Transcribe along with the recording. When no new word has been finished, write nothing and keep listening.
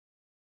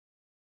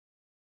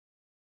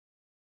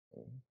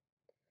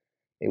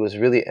It was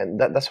really, and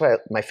that's why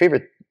my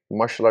favorite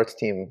martial arts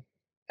team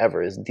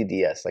ever is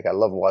DDS. Like I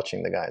love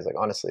watching the guys. Like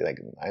honestly, like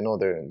I know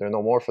they're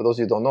no more. For those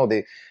who don't know,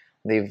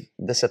 they've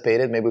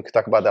dissipated. Maybe we could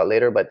talk about that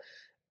later. But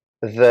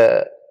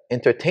the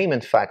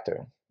entertainment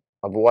factor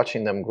of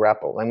watching them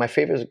grapple. Like my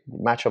favorite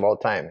match of all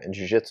time in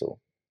Jiu-Jitsu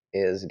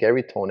is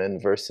Gary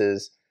Tonin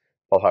versus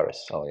Palhares.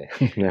 Oh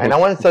yeah. And I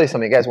want to tell you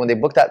something, guys. When they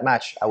booked that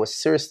match, I was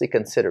seriously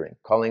considering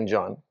calling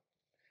John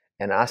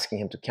and asking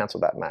him to cancel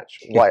that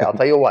match. Why? I'll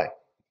tell you why.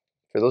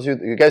 For those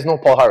of you guys know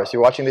Paul Harris,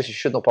 you're watching this, you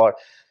should know Paul Harris.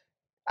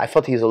 I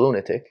felt he's a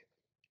lunatic.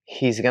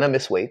 He's going to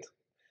miss weight.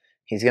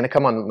 He's going to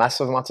come on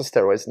massive amounts of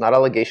steroids. Not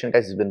allegation,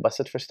 guys. He's been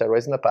busted for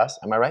steroids in the past.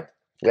 Am I right?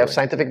 We have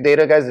scientific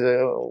data, guys.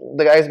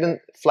 The guy has been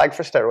flagged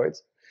for steroids.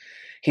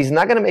 He's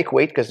not going to make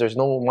weight because there's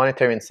no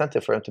monetary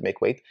incentive for him to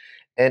make weight.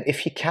 And if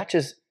he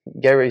catches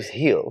Gary's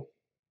heel,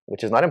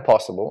 which is not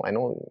impossible, I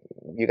know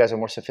you guys are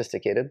more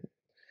sophisticated.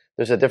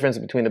 There's a difference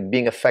between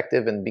being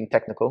effective and being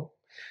technical.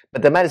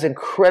 But the man is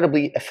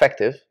incredibly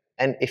effective.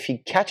 And if he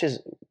catches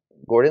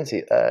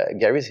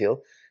Gary's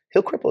heel,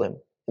 he'll cripple him.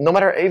 No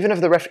matter, even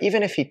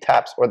if he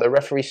taps or the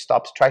referee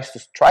tries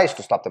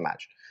to stop the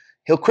match,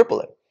 he'll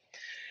cripple him.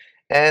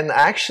 And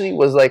I actually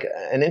was like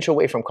an inch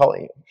away from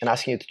calling you and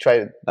asking you to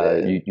try.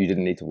 You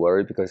didn't need to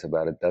worry because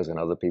about a dozen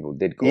other people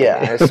did call me.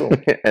 I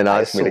assume. And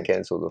asked me to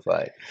cancel the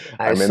fight.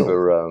 I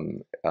remember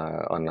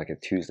on like a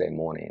Tuesday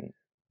morning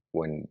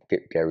when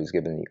Gary was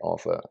giving the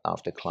offer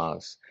after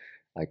class,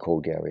 I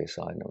called Gary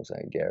aside and I was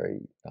like,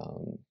 Gary,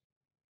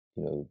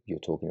 you know, you're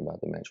talking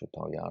about the match with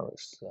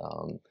Palhares.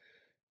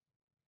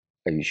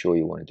 Are you sure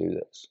you want to do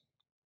this?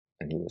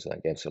 And he was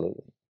like,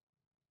 absolutely.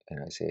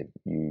 And I said,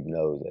 you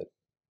know that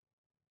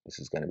this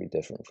is going to be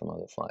different from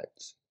other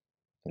fights.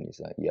 And he's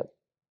like, yep.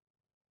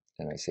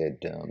 And I said,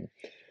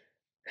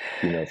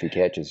 you know, if he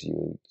catches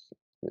you,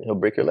 he'll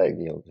break your leg.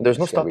 There's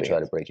no stopping. Try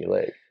to break your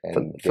leg.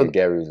 And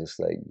Gary was just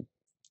like,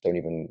 don't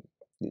even.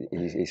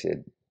 He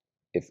said,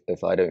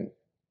 if I don't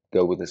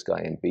go with this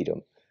guy and beat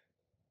him,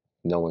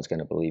 no one's going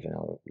to believe in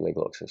our leg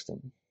lock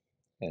system.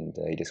 And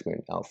he just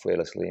went out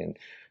fearlessly and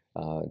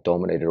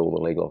dominated all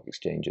the leg lock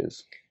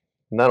exchanges.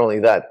 Not only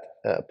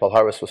that,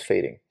 Palhares was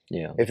fading.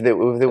 Yeah. If there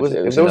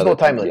was no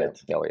time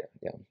limit. Yeah. Oh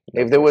yeah.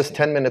 If there was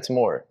 10 minutes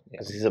more,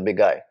 because he's a big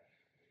guy.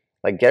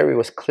 Like Gary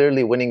was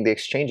clearly winning the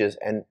exchanges,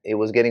 and it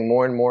was getting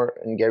more and more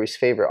in Gary's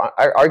favor.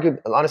 I argue,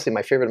 honestly,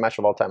 my favorite match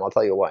of all time. I'll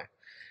tell you why.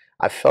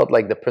 I felt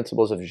like the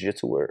principles of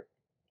Jiu-Jitsu were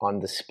on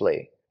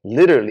display.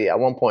 Literally, at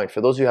one point, for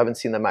those who haven't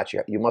seen the match,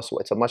 you must.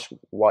 It's a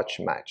must-watch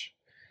match.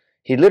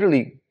 He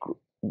literally,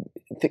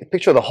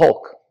 picture the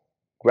Hulk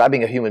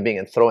grabbing a human being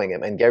and throwing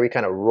him, and Gary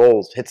kind of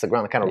hits the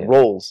ground, and kind of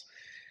rolls,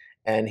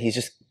 and he's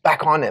just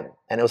back on him,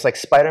 and it was like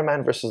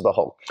Spider-Man versus the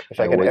Hulk.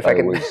 I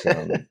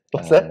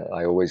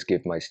always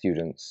give my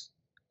students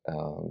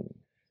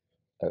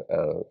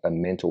a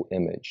mental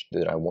image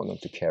that I want them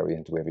to carry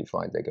into every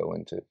fight they go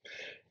into,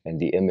 and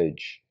the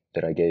image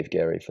that I gave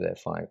Gary for that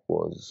fight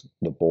was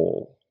the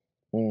ball.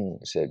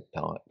 I said,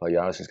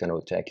 Palhares is going to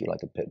attack you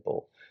like a pit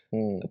bull.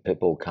 A pit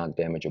bull can't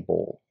damage a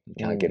ball. He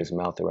can't get his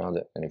mouth around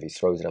it, and if he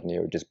throws it up in the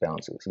air, it just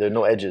bounces. There are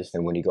no edges.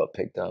 And when he got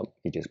picked up,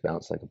 he just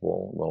bounced like a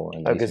ball, roll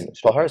around. Because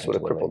Palhares would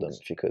have crippled him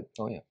if he could.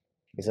 Oh yeah,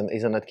 he's a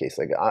nutcase.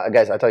 Like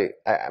guys, I tell you,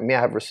 I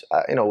have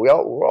you know, we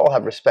all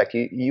have respect.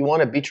 You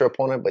want to beat your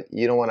opponent, but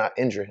you don't want to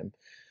injure him.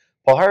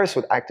 Palhares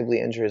would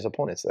actively injure his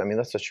opponents. I mean,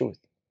 that's the truth.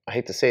 I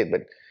hate to say it,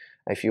 but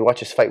if you watch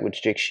his fight with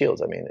Jake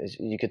Shields, I mean,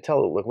 you could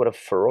tell like what a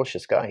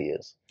ferocious guy he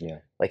is. Yeah,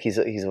 like he's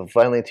a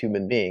violent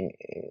human being,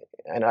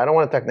 and I don't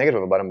want to talk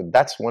negative about him, but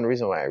that's one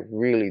reason why I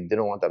really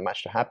didn't want that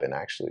match to happen.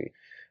 Actually,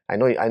 I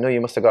know you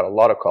must have got a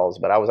lot of calls,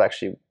 but I was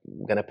actually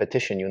gonna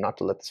petition you not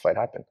to let this fight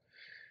happen.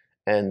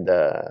 And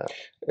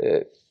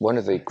one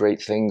of the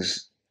great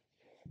things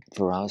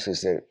for us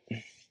is that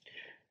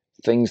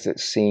things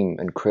that seem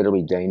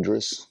incredibly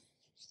dangerous,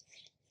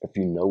 if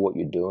you know what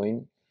you're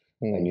doing.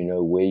 And you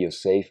know where you're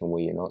safe and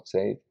where you're not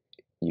safe,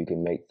 you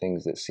can make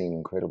things that seem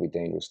incredibly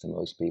dangerous to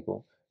most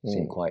people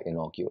seem quite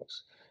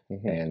innocuous.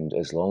 And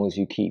as long as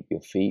you keep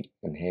your feet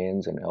and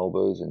hands and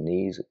elbows and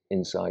knees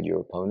inside your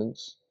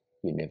opponents,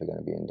 you're never going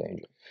to be in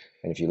danger.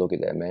 And if you look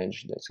at that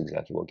match, that's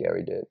exactly what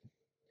Gary did.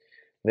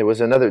 There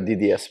was another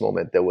DDS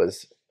moment that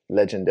was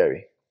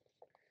legendary.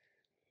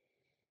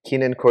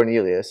 Keenan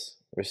Cornelius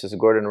versus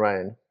Gordon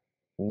Ryan,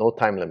 no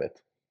time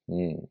limit.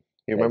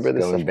 You remember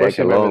this? Of course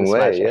you remember this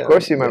match. Of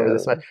course you remember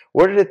this match.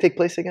 Where did it take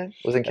place again?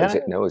 Was it in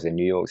Canada? No, it was in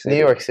New York City.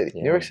 New York City.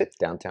 Yeah. New York City.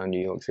 Downtown New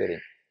York City.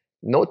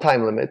 No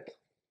time limit.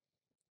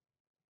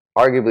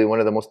 Arguably one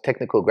of the most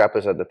technical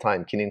grapplers at the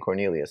time, Keenan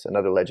Cornelius,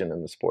 another legend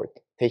in the sport,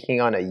 taking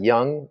on a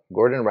young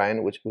Gordon Ryan,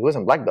 who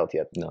wasn't black belt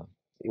yet. No.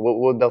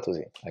 What belt was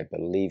he? I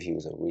believe he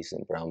was a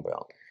recent brown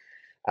belt.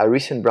 A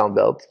recent brown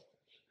belt.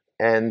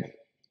 And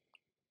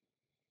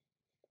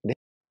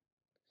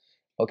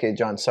okay,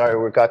 John,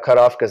 sorry, we got cut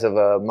off because of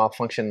a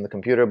malfunction in the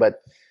computer,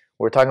 but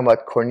we're talking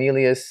about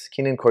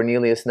Keenan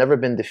Cornelius, never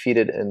been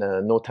defeated in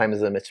a no time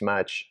limit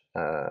match.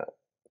 A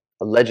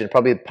legend,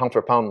 probably pound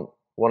for pound,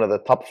 one of the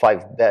top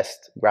 5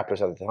 best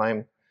grapplers at the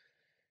time.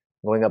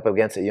 going up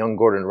against a young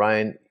Gordon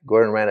Ryan.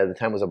 Gordon Ryan at the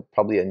time was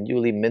probably a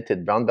newly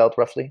minted brown belt,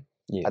 roughly,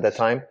 at that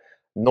time.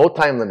 No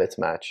time limits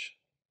match.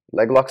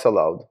 Leg locks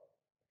allowed.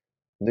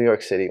 New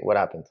York City. What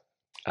happened?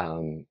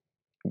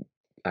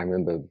 I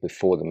remember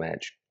before the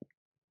match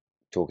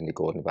talking to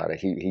Gordon about it.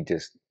 He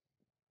just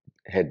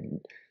had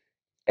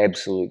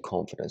absolute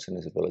confidence in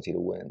his ability to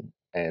win,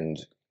 and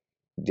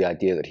the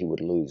idea that he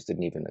would lose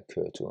didn't even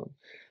occur to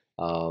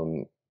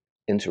him.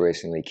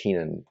 Interestingly,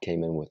 Keenan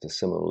came in with the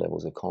similar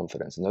levels of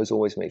confidence, and those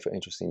always make for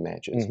interesting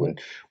matches.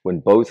 When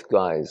both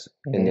guys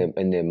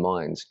in their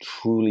minds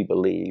truly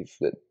believe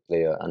that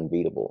they are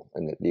unbeatable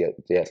and that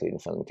the athlete in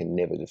front of them can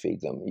never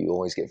defeat them, you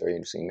always get very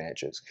interesting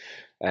matches.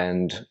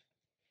 And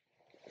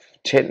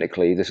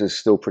technically, this is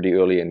still pretty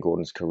early in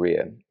Gordon's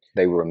career.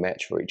 They were a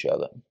match for each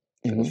other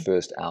for the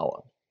first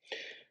hour,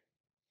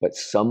 but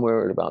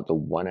somewhere at about the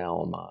 1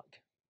 hour mark.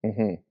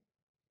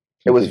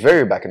 It was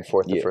very back and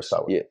forth the first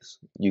hour. Yes,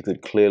 you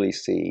could clearly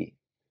see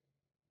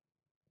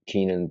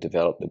Keenan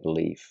develop the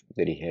belief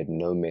that he had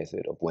no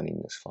method of winning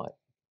this fight.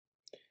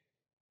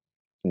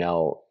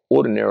 Now,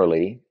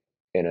 ordinarily,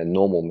 in a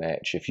normal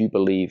match, if you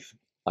believe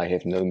I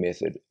have no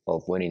method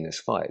of winning this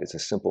fight, it's a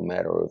simple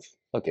matter of,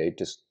 okay,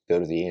 just go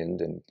to the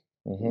end and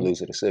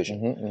lose a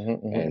decision.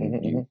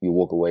 And you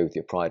walk away with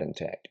your pride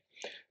intact.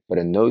 But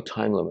a no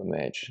time limit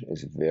match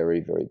is very,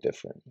 very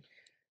different.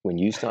 When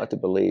you start to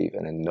believe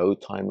in a no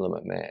time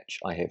limit match,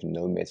 I have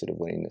no method of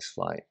winning this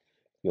fight,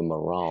 your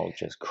morale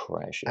just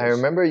crashes. I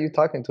remember you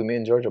talking to me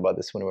and George about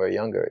this when we were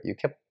younger. You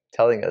kept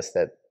telling us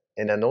that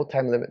in a no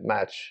time limit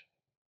match,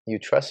 you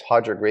trust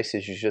Roger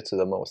Gracie's jiu-jitsu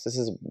the most. This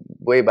is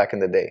way back in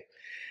the day.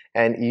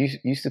 And you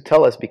used to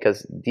tell us,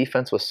 because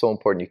defense was so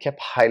important, you kept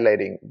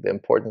highlighting the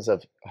importance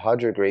of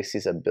Roger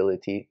Gracie's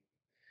ability.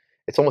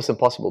 It's almost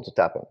impossible to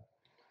tap him.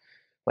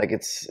 Like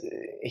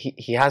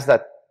he has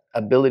that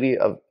ability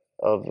of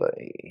I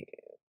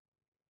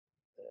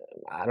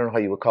don't know how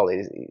you would call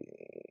it.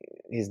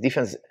 His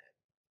defense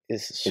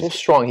is so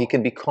strong. He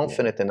can be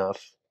confident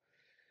enough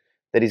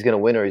that he's going to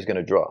win or he's going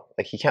to draw.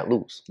 Like, he can't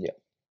lose. Yeah.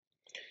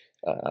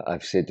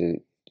 I've said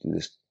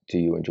this to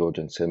you and George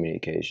on so many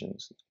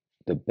occasions.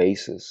 The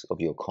basis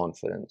of your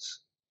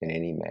confidence in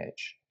any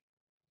match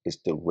is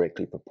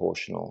directly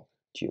proportional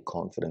to your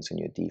confidence in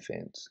your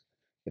defense.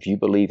 If you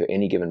believe at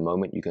any given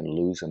moment you can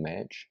lose a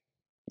match,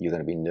 you're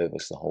going to be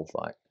nervous the whole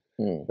fight.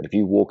 But if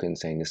you walk in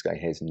saying this guy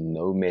has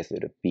no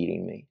method of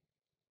beating me,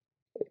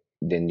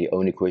 then the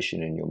only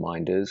question in your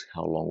mind is,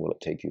 how long will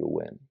it take you to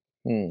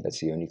win? That's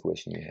the only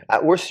question you have.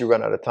 At worst, you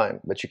run out of time,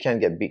 but you can't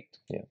get beat.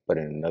 Yeah, but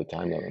in a no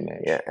time limit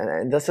match. Yeah,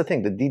 and that's the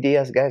thing. The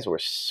DDS guys were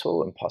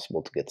so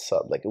impossible to get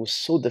subbed. Like, it was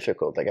so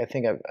difficult. Like, I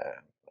think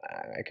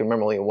I can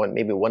remember only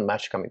maybe one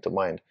match coming to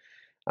mind.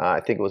 I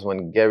think it was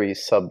when Gary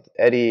subbed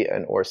Eddie,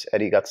 or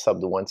Eddie got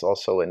subbed once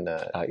also in.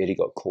 Eddie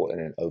got caught in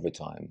an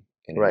overtime.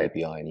 In an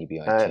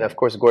EBI. And of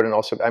course, Gordon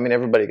also. I mean,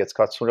 everybody gets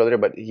caught sooner or later,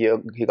 but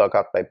he got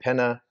caught by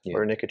Pena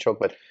or Nick choke.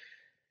 But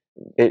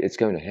it's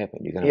going to happen.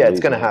 You're going to it's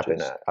going to happen.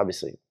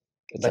 Obviously,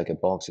 it's like a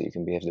boxer. You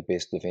can have the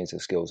best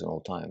defensive skills in all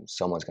time.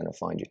 Someone's going to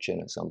find your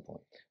chin at some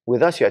point.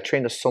 With us, I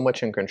trained us so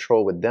much in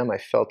control. With them, I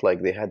felt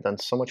like they had done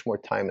so much more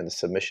time in the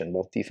submission,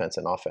 both defense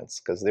and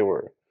offense, because they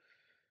were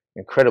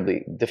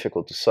incredibly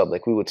difficult to sub.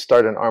 Like, we would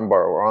start an armbar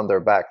or on their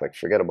back. Like,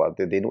 forget about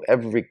it. They knew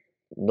every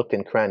nook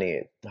and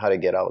cranny how to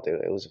get out.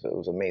 It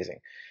was amazing.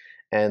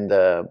 And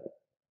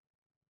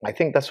I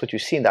think that's what you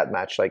see in that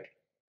match. Like,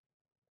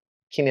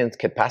 Keenan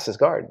can pass his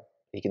guard.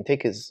 He can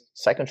take his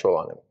side control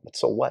on him. But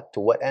so what? To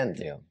what end?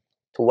 Yeah.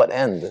 To what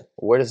end?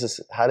 Where does this?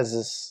 How does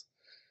this?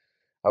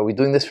 Are we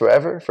doing this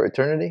forever, for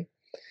eternity?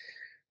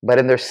 But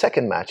in their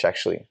second match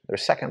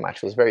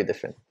was very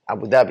different.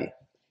 Abu Dhabi.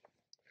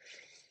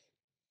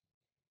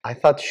 I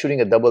thought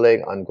shooting a double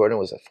leg on Gordon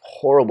was a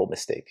horrible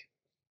mistake.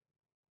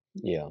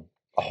 Yeah.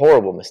 A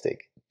horrible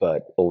mistake.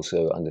 But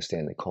also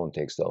understand the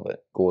context of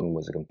it. Gordon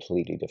was a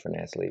completely different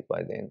athlete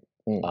by then.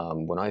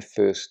 When I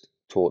first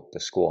taught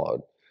the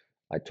squad,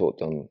 I taught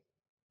them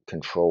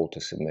control to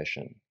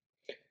submission.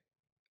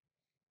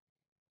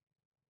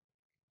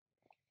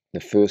 The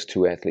first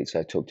two athletes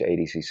I took to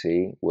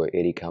ADCC were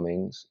Eddie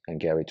Cummings and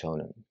Gary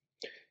Tonin.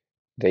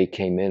 They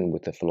came in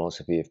with the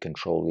philosophy of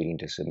control leading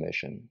to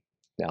submission.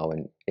 Now,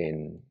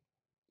 in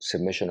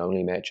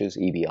submission-only matches,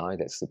 EBI,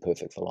 that's the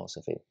perfect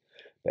philosophy.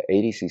 But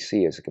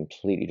ADCC is a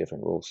completely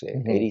different rule set.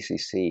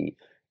 ADCC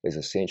is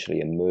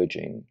essentially a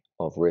merging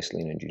of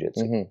wrestling and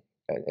jiu-jitsu,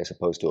 as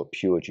opposed to a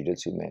pure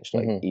jiu-jitsu match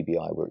like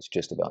EBI, where it's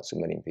just about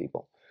submitting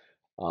people.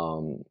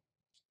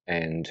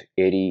 And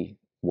Eddie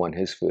won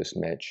his first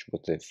match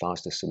with the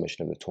fastest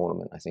submission of the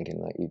tournament. I think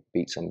he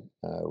beat some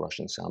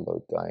Russian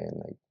Sambo guy in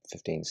like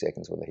 15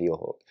 seconds with a heel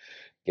hook.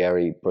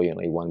 Gary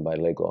brilliantly won by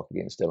leg lock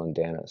against Dylan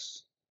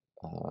Dennis.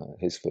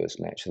 His first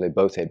match. So they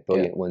both had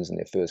brilliant wins in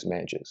their first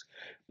matches,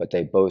 but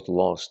they both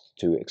lost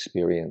to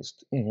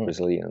experienced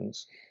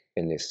Brazilians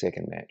in their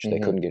second match. They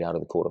couldn't get out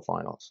of the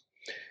quarterfinals.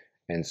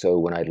 And so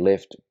when I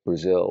left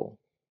Brazil,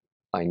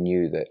 I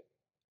knew that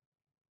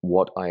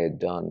what I had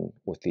done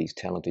with these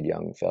talented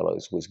young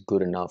fellows was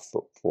good enough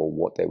for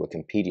what they were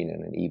competing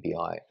in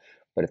EBI,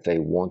 But if they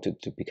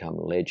wanted to become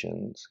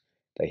legends,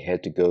 they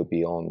had to go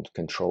beyond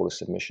control the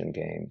submission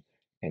game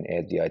and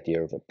add the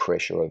idea of a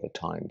pressure over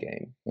time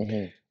game.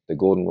 Mm-hmm. The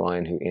Gordon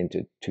Ryan who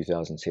entered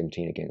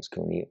 2017 against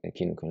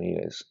Keenan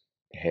Cornelius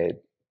had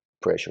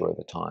pressure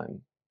over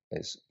time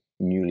as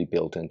newly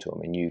built into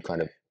him, a new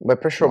kind of by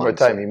pressure over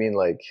time, you mean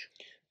like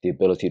the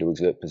ability to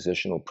exert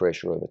positional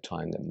pressure over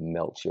time that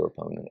melts your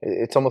opponent.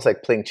 It's almost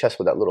like playing chess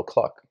with that little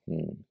clock.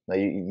 Now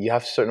you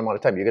have a certain amount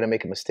of time. You're going to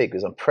make a mistake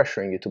because I'm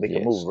pressuring you to make a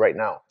move right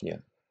now. Yeah.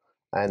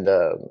 And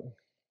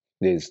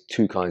there's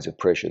two kinds of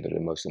pressure that are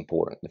most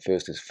important. The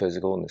first is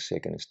physical and the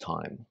second is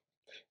time.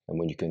 And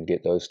when you can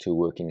get those two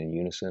working in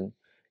unison,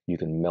 you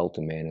can melt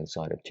a man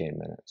inside of 10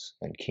 minutes.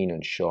 And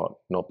Keenan shot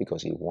not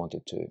because he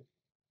wanted to,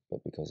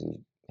 but because he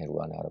had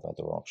run out of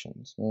other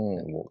options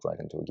and walked right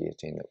into a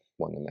guillotine that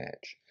won the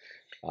match.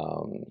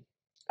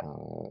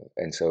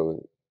 And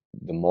so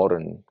the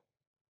modern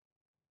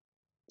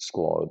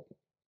squad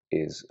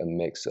is a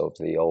mix of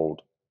the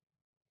old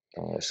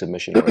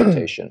submission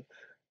orientation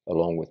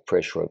along with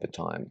pressure over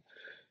time.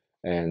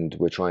 And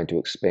we're trying to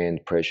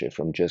expand pressure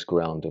from just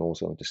ground and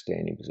also into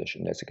standing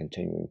position. That's a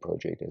continuing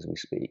project as we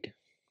speak.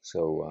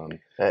 So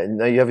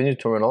now you have a new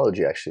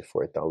terminology actually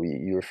for it now.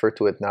 You refer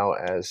to it now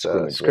as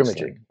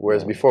scrimmaging.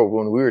 Whereas before,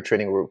 when we were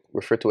training, we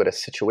referred to it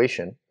as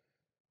situation,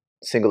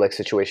 single leg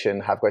situation,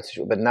 half guard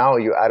situation. But now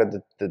you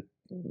added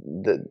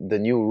the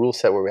new rule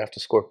set where we have to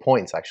score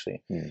points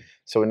actually.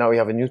 So now we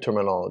have a new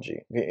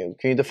terminology.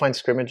 Can you define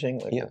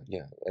scrimmaging?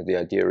 Yeah. The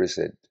idea is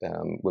that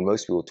when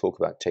most people talk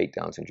about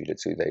takedowns in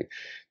jiu-jitsu,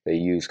 they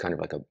use kind of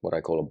like what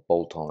I call a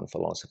bolt-on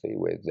philosophy,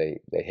 where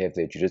they have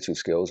their jiu-jitsu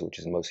skills, which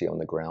is mostly on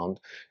the ground,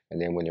 and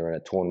then when you're in a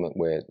tournament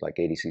where like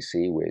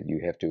ADCC, where you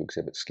have to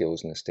exhibit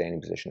skills in a standing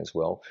position as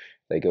well,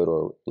 they go to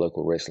a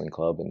local wrestling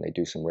club and they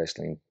do some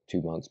wrestling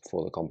 2 months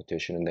before the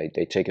competition, and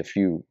they take a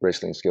few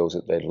wrestling skills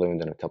that they've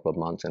learned in a couple of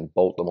months and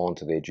bolt them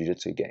onto their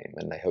jiu-jitsu game,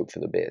 and they hope for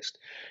the best.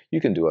 You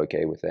can do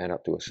okay with that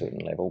up to a certain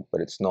level,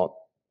 but it's not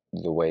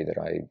the way that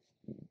I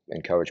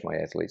encourage my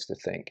athletes to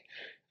think.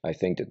 I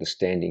think that the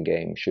standing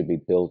game should be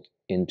built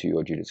into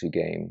your jiu-jitsu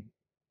game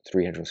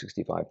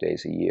 365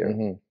 days a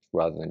year,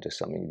 rather than just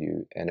something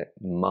new, and it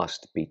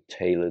must be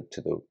tailored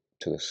to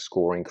the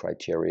scoring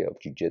criteria of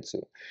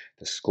jiu-jitsu.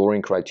 The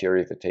scoring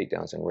criteria for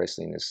takedowns in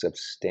wrestling is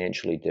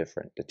substantially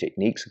different. The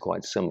techniques are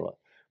quite similar,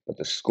 but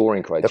the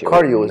scoring criteria the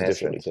cardio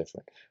is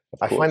different.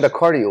 I find the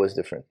cardio is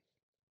different.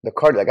 The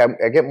cardio, like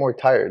I get more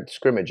tired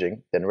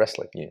scrimmaging than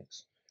wrestling.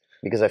 Yes.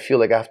 Because I feel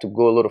like I have to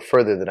go a little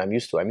further than I'm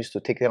used to. I'm used to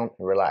take down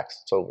and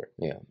relax. It's over.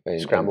 Yeah.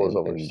 Scramble is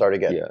over. Start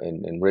again. Yeah,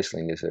 and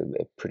wrestling is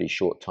a pretty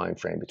short time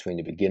frame between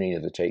the beginning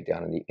of the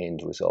takedown and the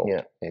end result.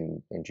 Yeah.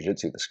 In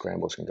jiu-jitsu, the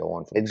scrambles can go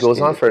on for it goes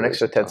on for an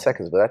extra 10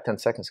 seconds, but that 10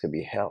 seconds could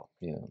be hell.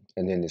 Yeah.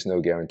 And then there's no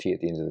guarantee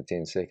at the end of the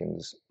 10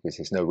 seconds because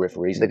there's no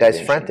referees. The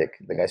guy's frantic.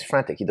 The guy's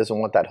frantic. He doesn't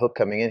want that hook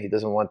coming in. He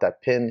doesn't want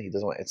that pin. He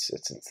doesn't want it's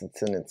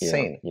an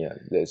insane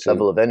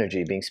level of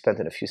energy being spent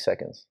in a few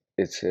seconds.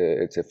 It's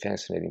a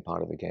fascinating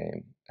part of the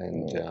game.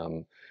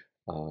 And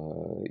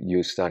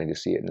you're starting to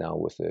see it now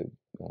with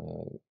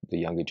the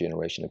younger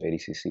generation of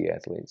ADCC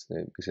athletes.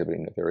 They're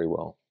exhibiting it very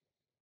well.